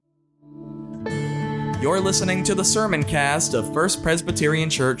You're listening to the sermon cast of First Presbyterian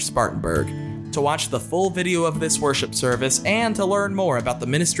Church, Spartanburg. To watch the full video of this worship service and to learn more about the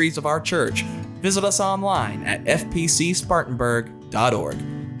ministries of our church, visit us online at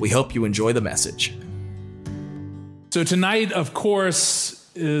fpcspartanburg.org. We hope you enjoy the message. So tonight, of course,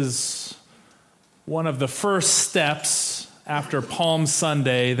 is one of the first steps after Palm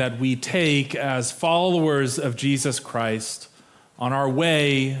Sunday that we take as followers of Jesus Christ on our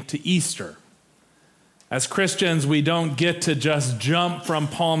way to Easter. As Christians, we don't get to just jump from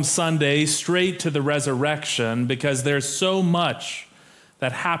Palm Sunday straight to the resurrection because there's so much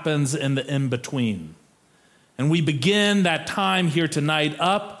that happens in the in-between. And we begin that time here tonight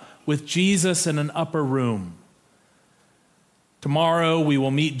up with Jesus in an upper room. Tomorrow we will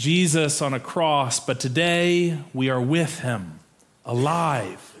meet Jesus on a cross, but today we are with him,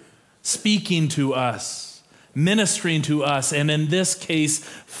 alive, speaking to us, ministering to us, and in this case,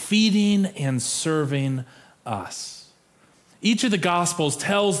 feeding and serving us. Each of the Gospels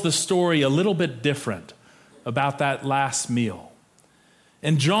tells the story a little bit different about that last meal.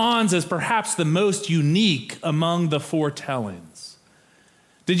 And John's is perhaps the most unique among the foretellings.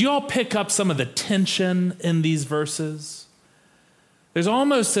 Did you all pick up some of the tension in these verses? There's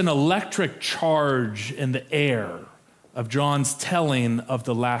almost an electric charge in the air of John's telling of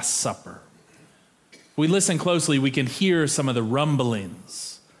the Last Supper. If we listen closely, we can hear some of the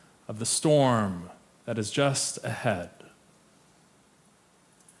rumblings of the storm that is just ahead.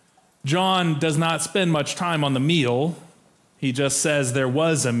 John does not spend much time on the meal. He just says there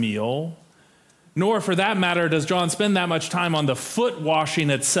was a meal. Nor, for that matter, does John spend that much time on the foot washing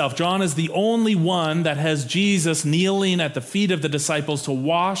itself. John is the only one that has Jesus kneeling at the feet of the disciples to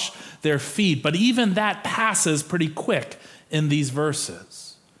wash their feet. But even that passes pretty quick in these verses.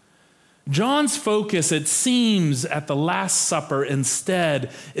 John's focus, it seems, at the Last Supper instead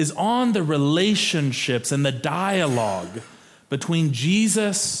is on the relationships and the dialogue between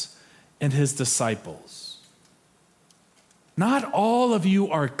Jesus and his disciples. Not all of you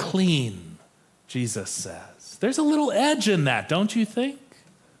are clean, Jesus says. There's a little edge in that, don't you think?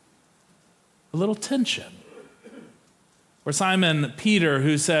 A little tension. Or Simon Peter,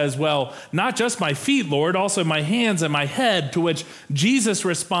 who says, well, not just my feet, Lord, also my hands and my head, to which Jesus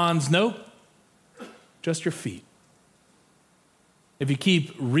responds, nope, just your feet. If you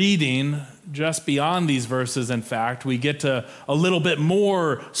keep reading just beyond these verses, in fact, we get to a little bit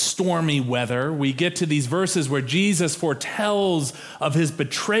more stormy weather. We get to these verses where Jesus foretells of his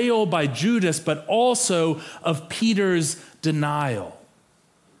betrayal by Judas, but also of Peter's denial.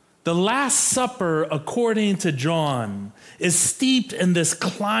 The Last Supper, according to John, is steeped in this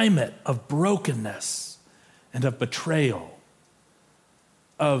climate of brokenness and of betrayal,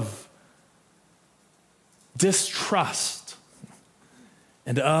 of distrust,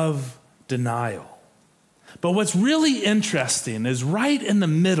 and of denial. But what's really interesting is right in the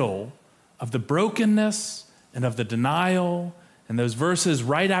middle of the brokenness and of the denial, and those verses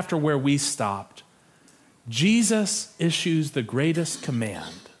right after where we stopped, Jesus issues the greatest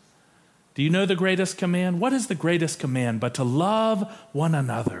command. Do you know the greatest command? What is the greatest command? But to love one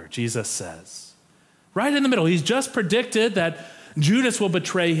another, Jesus says. Right in the middle, he's just predicted that Judas will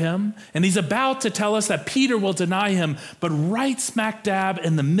betray him, and he's about to tell us that Peter will deny him, but right smack dab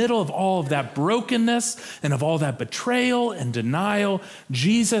in the middle of all of that brokenness and of all that betrayal and denial,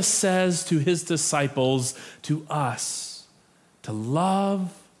 Jesus says to his disciples, to us, to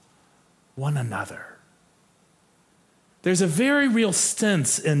love one another. There's a very real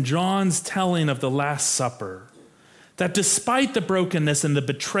sense in John's telling of the Last Supper that despite the brokenness and the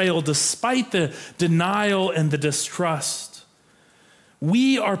betrayal, despite the denial and the distrust,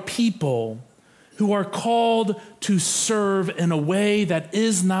 we are people who are called to serve in a way that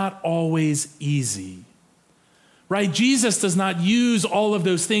is not always easy. Right? Jesus does not use all of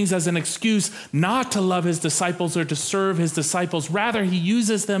those things as an excuse not to love his disciples or to serve his disciples. Rather, he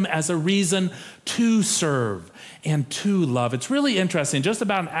uses them as a reason to serve and to love. It's really interesting. Just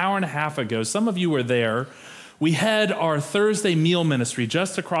about an hour and a half ago, some of you were there, we had our Thursday meal ministry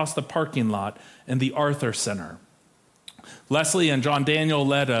just across the parking lot in the Arthur Center. Leslie and John Daniel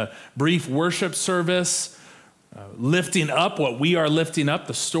led a brief worship service, lifting up what we are lifting up,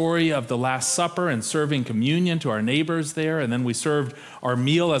 the story of the Last Supper and serving communion to our neighbors there. And then we served our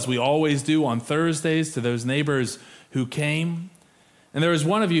meal, as we always do on Thursdays, to those neighbors who came. And there was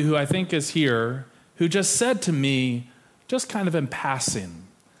one of you who I think is here who just said to me, just kind of in passing,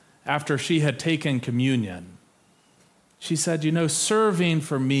 after she had taken communion, she said, you know, serving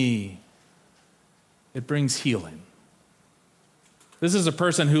for me, it brings healing. This is a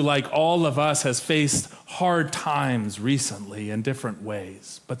person who, like all of us, has faced hard times recently in different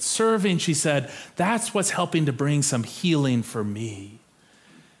ways. But serving, she said, that's what's helping to bring some healing for me.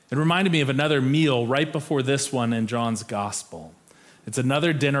 It reminded me of another meal right before this one in John's gospel. It's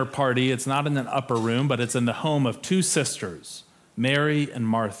another dinner party. It's not in an upper room, but it's in the home of two sisters, Mary and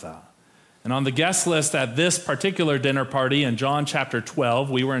Martha. And on the guest list at this particular dinner party in John chapter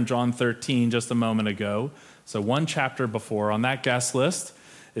 12, we were in John 13 just a moment ago, so one chapter before, on that guest list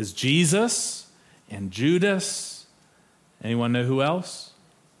is Jesus and Judas. Anyone know who else?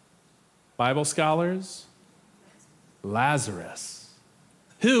 Bible scholars? Lazarus,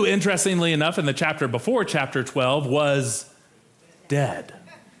 who, interestingly enough, in the chapter before chapter 12, was dead.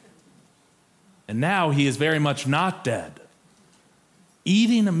 And now he is very much not dead,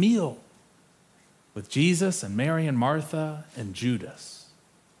 eating a meal with Jesus and Mary and Martha and Judas.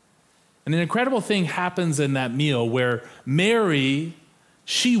 And an incredible thing happens in that meal where Mary,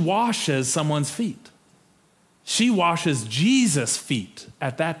 she washes someone's feet. She washes Jesus' feet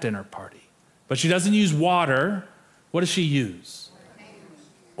at that dinner party. But she doesn't use water. What does she use?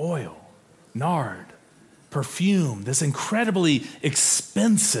 Oil, nard, perfume, this incredibly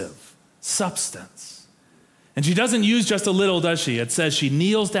expensive substance. And she doesn't use just a little, does she? It says she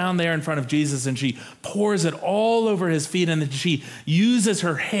kneels down there in front of Jesus and she pours it all over his feet, and then she uses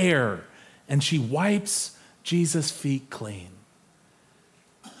her hair and she wipes Jesus' feet clean.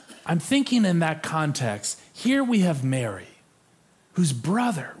 I'm thinking in that context, here we have Mary, whose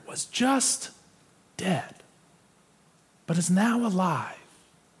brother was just dead, but is now alive.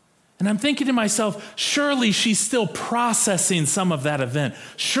 And I'm thinking to myself, surely she's still processing some of that event.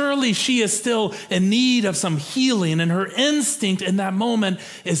 Surely she is still in need of some healing, and her instinct in that moment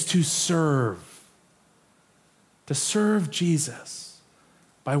is to serve Jesus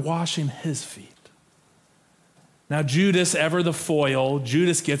by washing his feet. Now, Judas, ever the foil,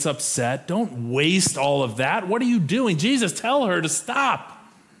 Judas gets upset. Don't waste all of that. What are you doing? Jesus, tell her to stop.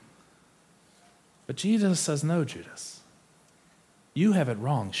 But Jesus says, no, Judas. You have it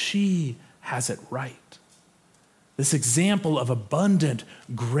wrong. She has it right. This example of abundant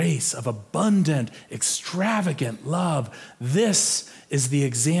grace, of abundant, extravagant love, this is the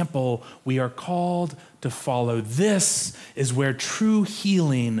example we are called to follow. This is where true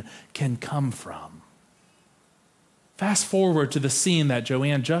healing can come from. Fast forward to the scene that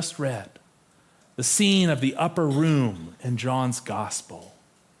Joanne just read, the scene of the upper room in John's gospel.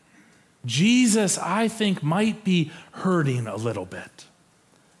 Jesus, I think, might be hurting a little bit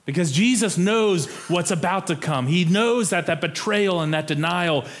because Jesus knows what's about to come. He knows that betrayal and that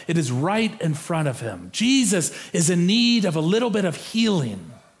denial, it is right in front of him. Jesus is in need of a little bit of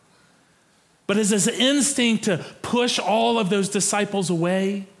healing. But is his instinct to push all of those disciples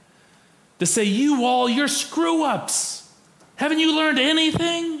away? To say, you all, you're screw-ups. Haven't you learned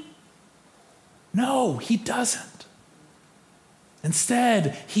anything? No, he doesn't.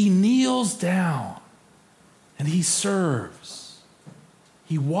 Instead, he kneels down and he serves.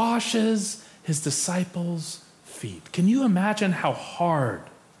 He washes his disciples' feet. Can you imagine how hard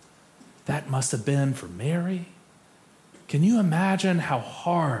that must have been for Mary? Can you imagine how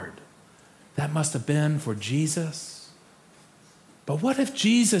hard that must have been for Jesus? But what if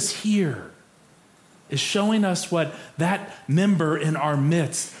Jesus here is showing us what that member in our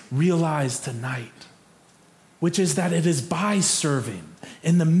midst realized tonight? Which is that it is by serving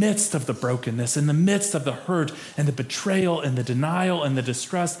in the midst of the brokenness, in the midst of the hurt and the betrayal and the denial and the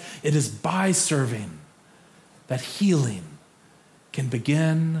distrust, it is by serving that healing can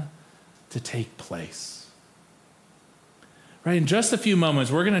begin to take place. Right, in just a few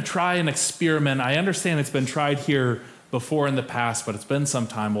moments, we're going to try an experiment. I understand it's been tried here before in the past, but it's been some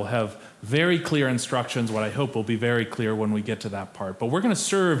time. We'll have very clear instructions, what I hope will be very clear when we get to that part. But we're going to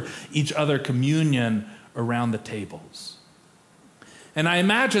serve each other communion around the tables. And I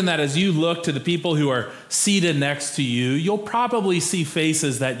imagine that as you look to the people who are seated next to you, you'll probably see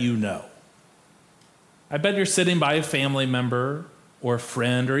faces that you know. I bet you're sitting by a family member or a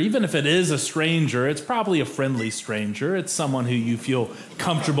friend, or even if it is a stranger, it's probably a friendly stranger. It's someone who you feel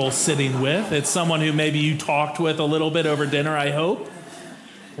comfortable sitting with. It's someone who maybe you talked with a little bit over dinner, I hope.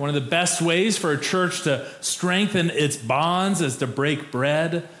 One of the best ways for a church to strengthen its bonds is to break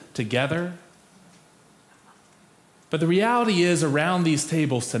bread together. But the reality is, around these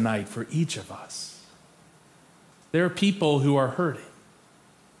tables tonight, for each of us, there are people who are hurting.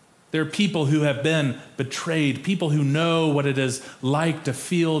 There are people who have been betrayed, people who know what it is like to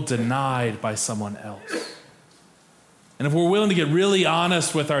feel denied by someone else. And if we're willing to get really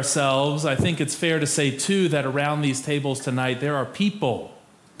honest with ourselves, I think it's fair to say, too, that around these tables tonight, there are people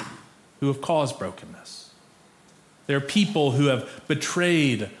who have caused brokenness. There are people who have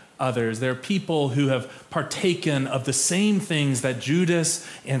betrayed others. There are people who have partaken of the same things that Judas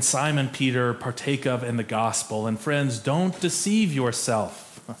and Simon Peter partake of in the gospel. And friends, don't deceive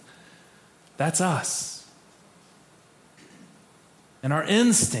yourself. That's us. And our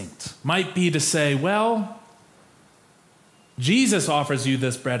instinct might be to say, well, Jesus offers you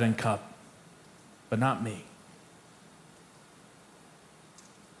this bread and cup, but not me.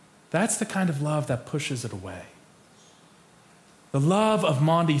 That's the kind of love that pushes it away. The love of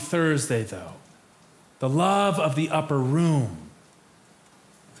Maundy Thursday, though, the love of the upper room,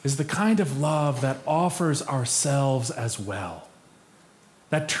 is the kind of love that offers ourselves as well,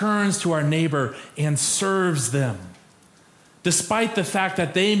 that turns to our neighbor and serves them, despite the fact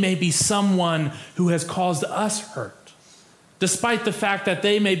that they may be someone who has caused us hurt, despite the fact that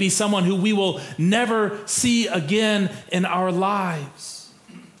they may be someone who we will never see again in our lives,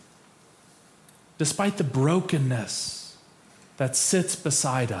 despite the brokenness that sits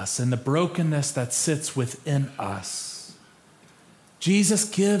beside us and the brokenness that sits within us. Jesus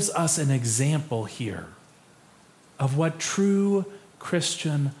gives us an example here of what true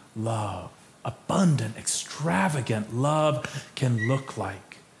Christian love, abundant, extravagant love, can look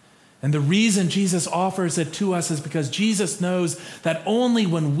like. And the reason Jesus offers it to us is because Jesus knows that only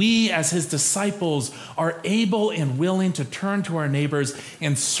when we as his disciples are able and willing to turn to our neighbors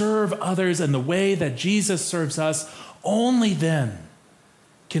and serve others in the way that Jesus serves us, only then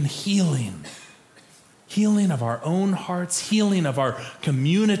can healing of our own hearts, healing of our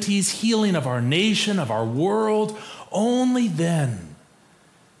communities, healing of our nation, of our world, only then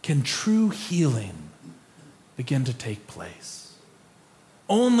can true healing begin to take place.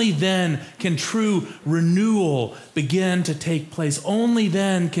 Only then can true renewal begin to take place. Only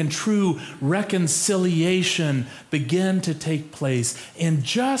then can true reconciliation begin to take place. And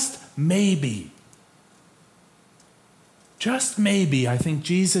just maybe, I think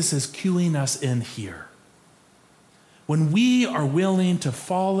Jesus is cueing us in here. When we are willing to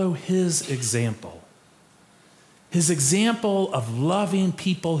follow his example of loving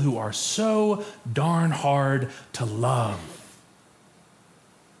people who are so darn hard to love,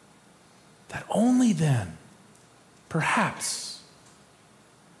 that only then, perhaps,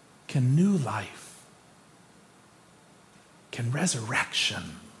 can new life, can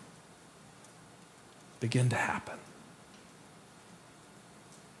resurrection begin to happen.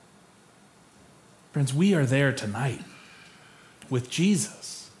 Friends, we are there tonight with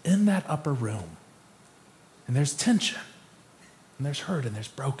Jesus in that upper room. And there's tension, and there's hurt, and there's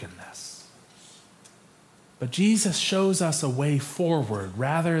brokenness. But Jesus shows us a way forward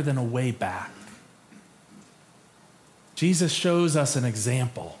rather than a way back. Jesus shows us an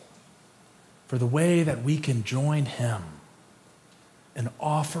example for the way that we can join him in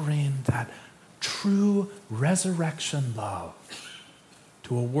offering that true resurrection love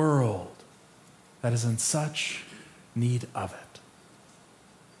to a world that is in such need of it.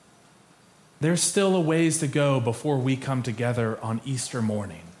 There's still a ways to go before we come together on Easter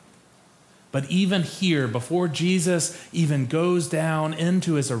morning. But even here, before Jesus even goes down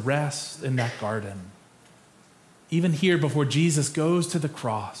into his arrest in that garden, even here before Jesus goes to the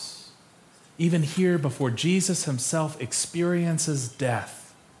cross, even here before Jesus himself experiences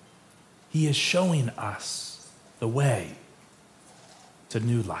death, he is showing us the way to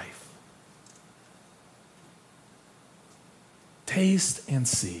new life. Taste and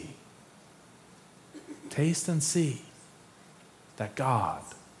see that God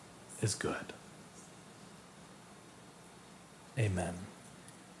is good. Amen.